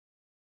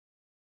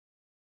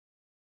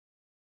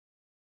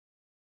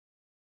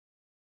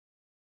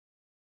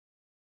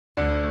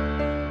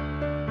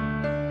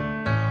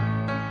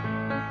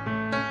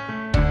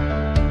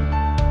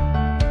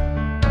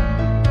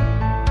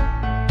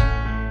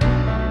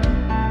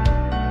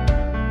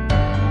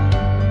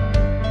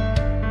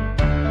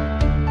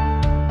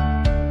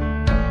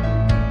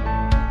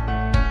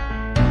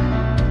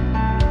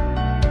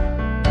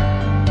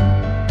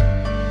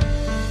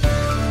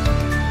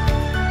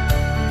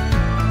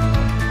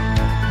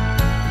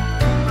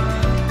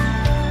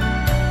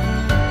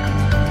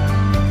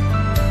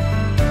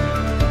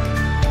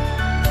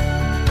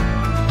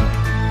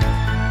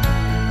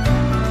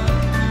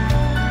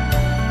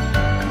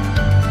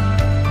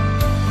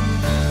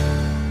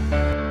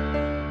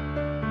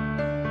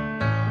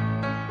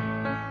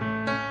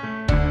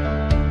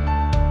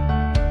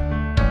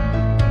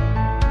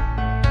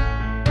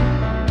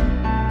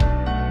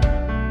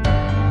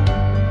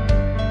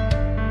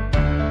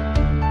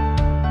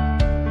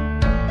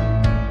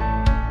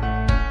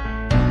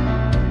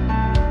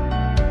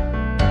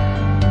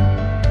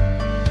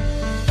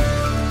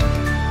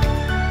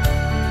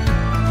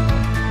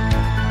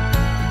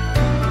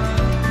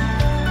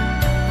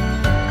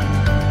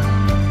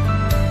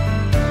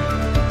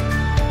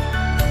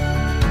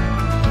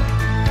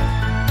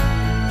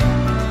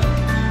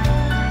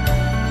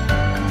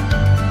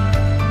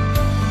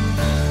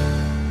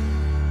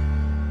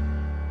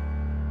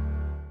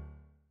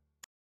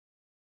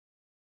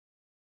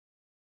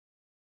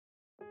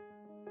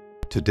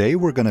Today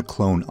we're going to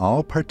clone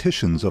all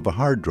partitions of a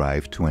hard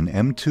drive to an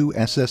M.2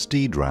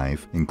 SSD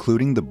drive,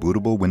 including the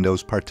bootable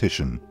Windows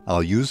partition.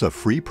 I'll use a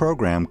free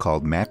program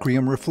called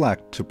Macrium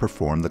Reflect to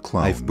perform the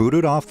clone. I've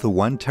booted off the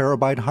 1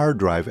 terabyte hard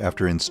drive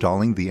after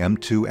installing the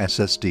M.2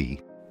 SSD.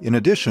 In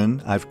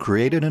addition, I've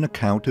created an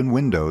account in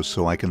Windows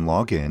so I can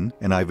log in,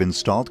 and I've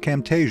installed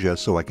Camtasia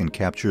so I can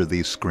capture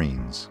these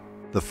screens.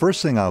 The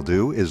first thing I'll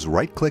do is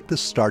right-click the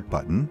Start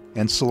button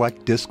and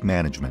select Disk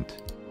Management.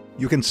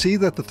 You can see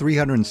that the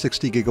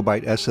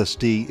 360GB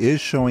SSD is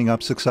showing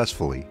up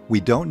successfully. We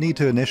don't need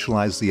to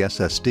initialize the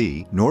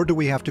SSD, nor do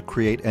we have to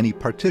create any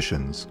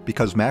partitions,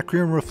 because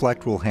Macrium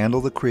Reflect will handle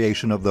the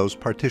creation of those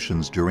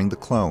partitions during the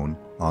clone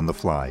on the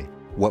fly.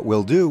 What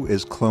we'll do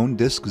is clone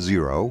disk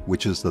 0,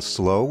 which is the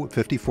slow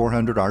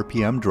 5400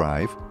 RPM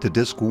drive, to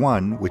disk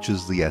 1, which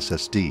is the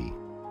SSD.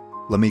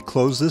 Let me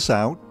close this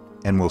out,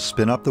 and we'll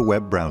spin up the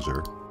web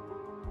browser.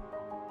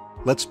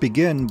 Let's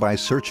begin by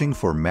searching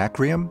for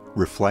Macrium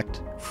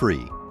Reflect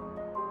Free.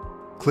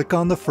 Click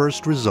on the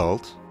first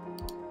result,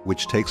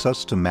 which takes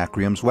us to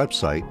Macrium's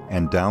website,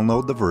 and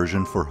download the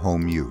version for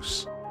home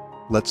use.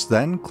 Let's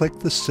then click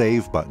the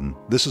Save button.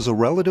 This is a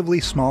relatively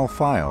small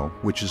file,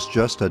 which is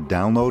just a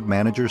Download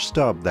Manager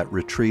stub that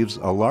retrieves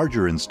a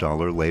larger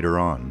installer later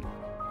on.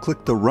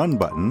 Click the Run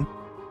button,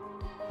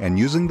 and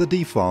using the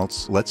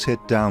defaults, let's hit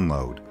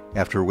Download,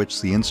 after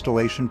which the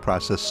installation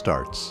process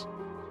starts.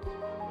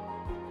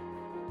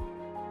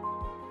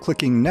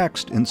 Clicking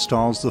Next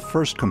installs the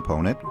first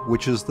component,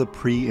 which is the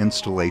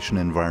pre-installation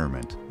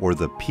environment, or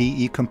the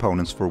PE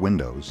components for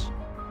Windows.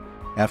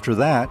 After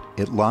that,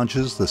 it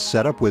launches the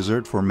Setup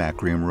Wizard for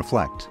Macrium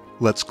Reflect.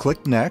 Let's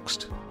click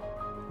Next.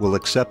 We'll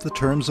accept the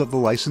terms of the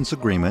license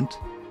agreement.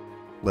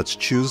 Let's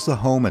choose the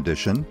Home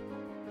Edition.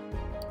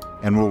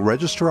 And we'll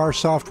register our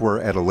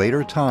software at a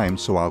later time,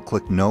 so I'll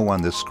click No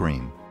on this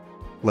screen.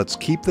 Let's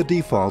keep the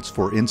defaults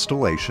for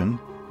installation,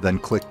 then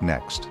click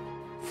Next.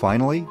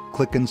 Finally,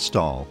 click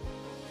Install.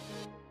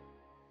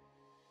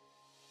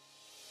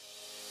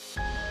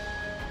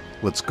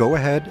 Let's go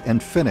ahead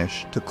and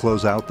finish to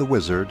close out the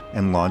wizard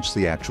and launch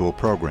the actual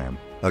program.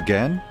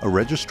 Again, a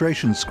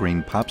registration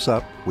screen pops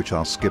up, which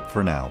I'll skip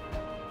for now.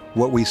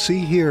 What we see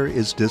here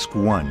is disk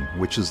 1,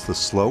 which is the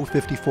slow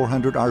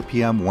 5400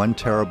 RPM 1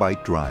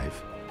 terabyte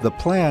drive. The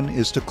plan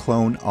is to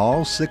clone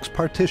all 6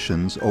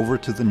 partitions over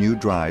to the new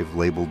drive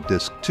labeled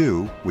disk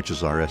 2, which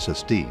is our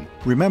SSD.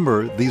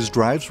 Remember, these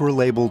drives were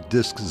labeled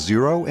disks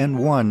 0 and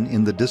 1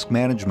 in the disk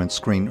management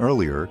screen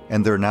earlier,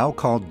 and they're now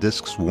called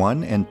disks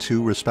 1 and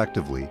 2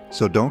 respectively.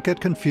 So don't get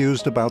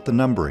confused about the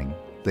numbering.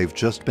 They've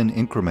just been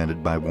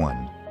incremented by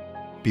 1.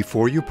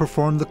 Before you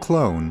perform the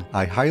clone,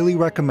 I highly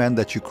recommend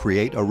that you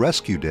create a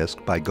rescue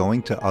disk by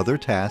going to Other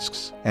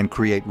Tasks and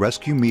create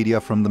Rescue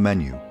Media from the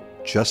menu,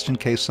 just in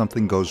case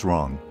something goes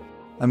wrong.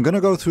 I'm going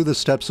to go through the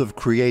steps of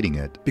creating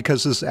it,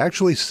 because this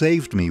actually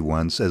saved me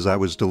once as I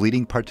was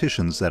deleting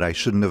partitions that I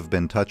shouldn't have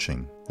been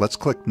touching. Let's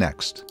click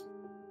Next.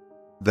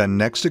 Then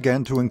Next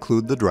again to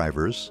include the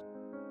drivers.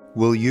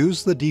 We'll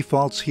use the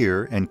defaults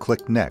here and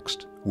click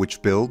Next,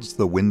 which builds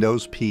the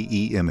Windows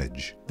PE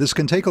image. This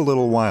can take a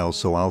little while,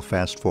 so I'll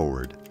fast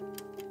forward.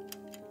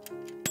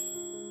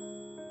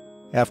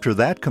 After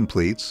that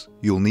completes,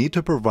 you'll need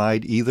to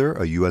provide either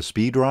a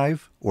USB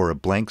drive or a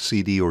blank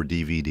CD or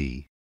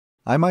DVD.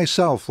 I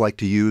myself like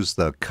to use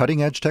the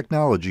cutting-edge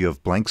technology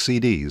of blank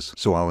CDs,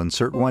 so I'll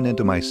insert one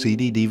into my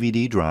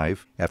CD-DVD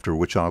drive, after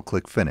which I'll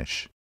click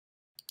Finish.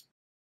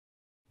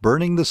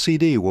 Burning the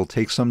CD will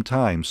take some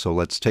time, so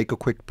let's take a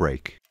quick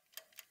break.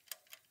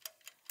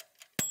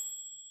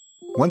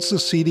 Once the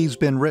CD's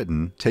been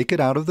written, take it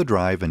out of the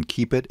drive and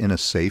keep it in a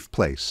safe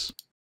place.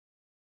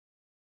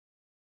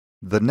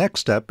 The next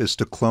step is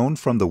to clone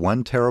from the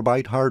 1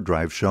 terabyte hard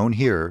drive shown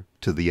here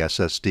to the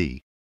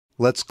SSD.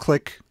 Let's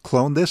click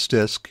Clone this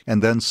disk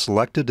and then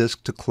select a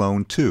disk to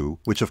clone to,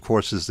 which of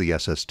course is the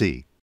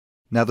SSD.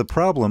 Now the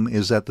problem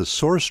is that the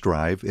source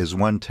drive is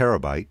 1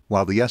 terabyte,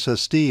 while the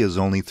SSD is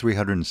only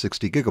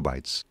 360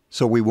 gigabytes,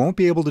 so we won't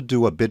be able to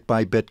do a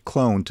bit-by-bit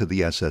clone to the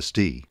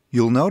SSD.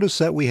 You'll notice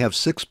that we have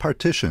 6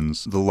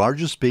 partitions, the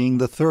largest being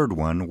the third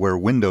one where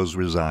Windows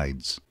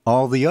resides.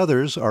 All the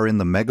others are in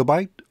the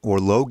megabyte or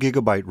low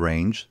gigabyte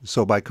range,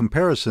 so by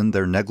comparison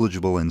they're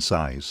negligible in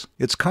size.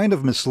 It's kind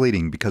of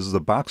misleading because the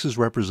boxes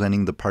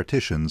representing the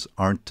partitions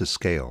aren't to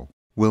scale.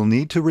 We'll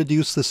need to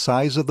reduce the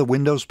size of the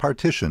Windows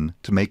partition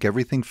to make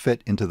everything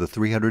fit into the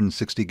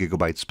 360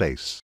 gigabyte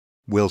space.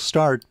 We'll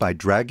start by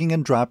dragging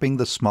and dropping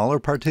the smaller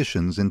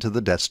partitions into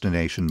the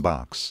destination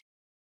box.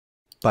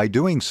 By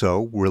doing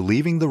so, we're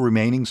leaving the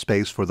remaining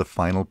space for the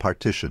final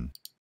partition.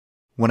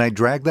 When I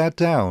drag that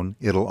down,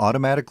 it'll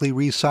automatically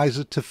resize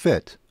it to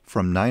fit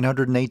from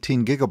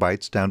 918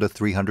 gigabytes down to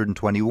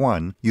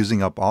 321,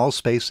 using up all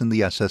space in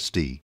the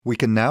SSD. We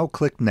can now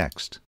click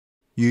Next.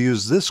 You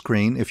use this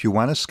screen if you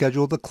want to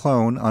schedule the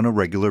clone on a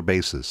regular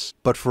basis,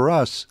 but for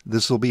us,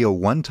 this will be a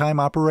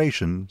one-time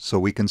operation, so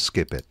we can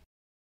skip it.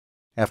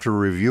 After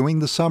reviewing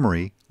the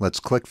summary, let's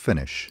click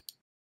Finish.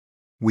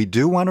 We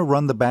do want to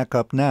run the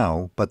backup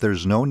now, but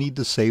there's no need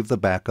to save the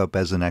backup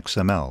as an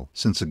XML,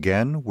 since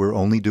again, we're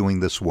only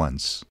doing this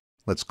once.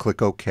 Let's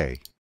click OK.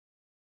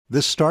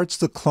 This starts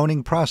the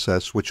cloning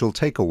process, which will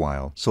take a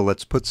while, so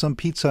let's put some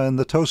pizza in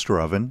the toaster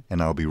oven,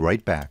 and I'll be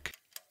right back.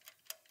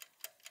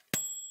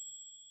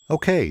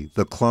 Okay,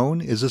 the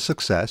clone is a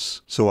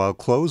success, so I'll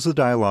close the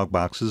dialog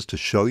boxes to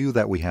show you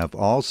that we have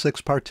all 6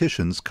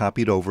 partitions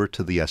copied over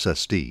to the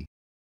SSD.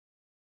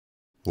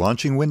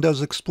 Launching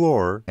Windows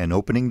Explorer and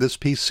opening this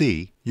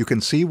PC, you can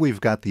see we've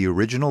got the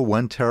original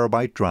 1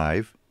 terabyte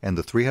drive and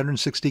the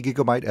 360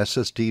 gigabyte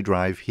SSD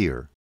drive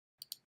here.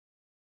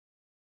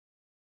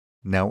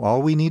 Now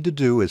all we need to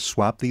do is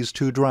swap these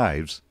 2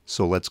 drives,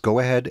 so let's go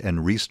ahead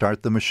and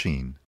restart the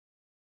machine.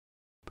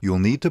 You'll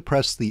need to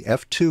press the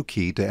F2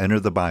 key to enter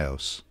the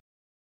BIOS.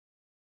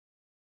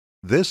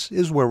 This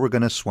is where we're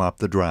going to swap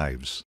the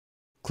drives.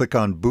 Click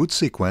on Boot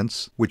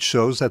Sequence, which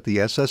shows that the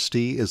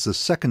SSD is the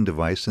second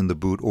device in the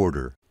boot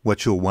order.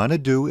 What you'll want to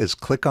do is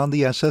click on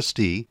the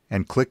SSD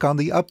and click on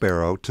the up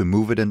arrow to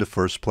move it into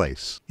first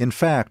place. In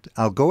fact,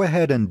 I'll go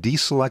ahead and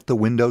deselect the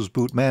Windows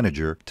Boot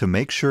Manager to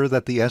make sure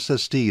that the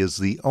SSD is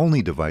the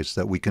only device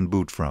that we can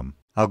boot from.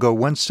 I'll go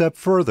one step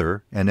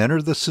further and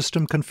enter the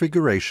system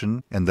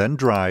configuration and then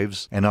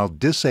drives, and I'll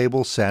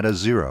disable SATA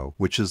 0,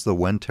 which is the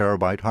 1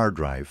 terabyte hard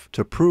drive,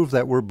 to prove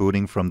that we're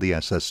booting from the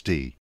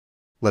SSD.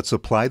 Let's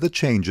apply the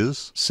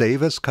changes,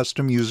 save as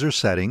custom user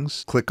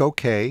settings, click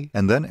OK,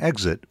 and then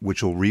exit,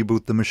 which will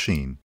reboot the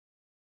machine.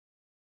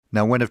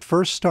 Now when it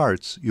first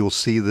starts, you'll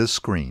see this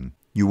screen.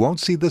 You won't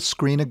see this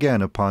screen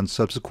again upon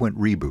subsequent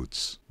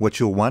reboots. What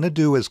you'll want to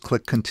do is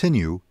click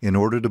Continue in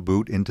order to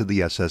boot into the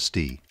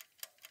SSD.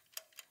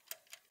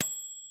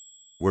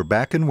 We're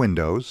back in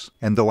Windows,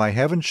 and though I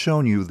haven't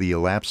shown you the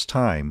elapsed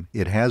time,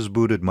 it has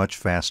booted much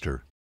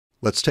faster.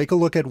 Let's take a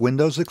look at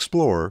Windows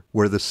Explorer,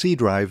 where the C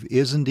drive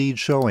is indeed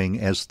showing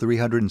as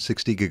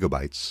 360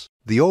 gigabytes.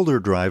 The older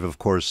drive, of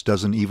course,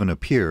 doesn't even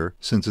appear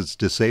since it's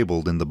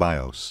disabled in the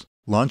BIOS.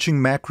 Launching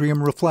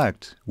Macrium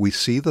Reflect, we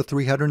see the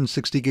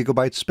 360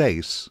 gigabyte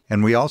space,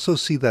 and we also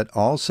see that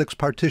all 6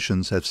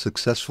 partitions have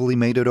successfully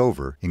made it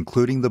over,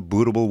 including the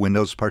bootable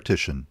Windows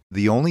partition.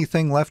 The only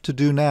thing left to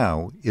do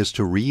now is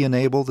to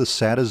re-enable the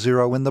SATA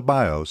 0 in the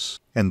BIOS,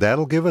 and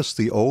that'll give us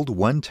the old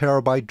 1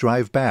 terabyte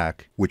drive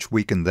back, which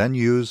we can then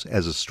use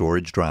as a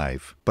storage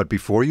drive. But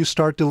before you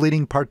start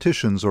deleting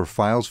partitions or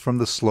files from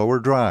the slower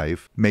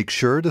drive, make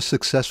sure to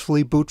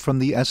successfully boot from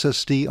the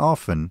SSD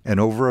often and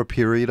over a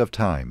period of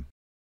time.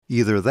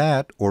 Either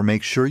that, or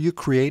make sure you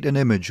create an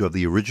image of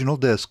the original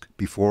disk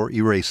before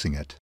erasing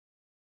it.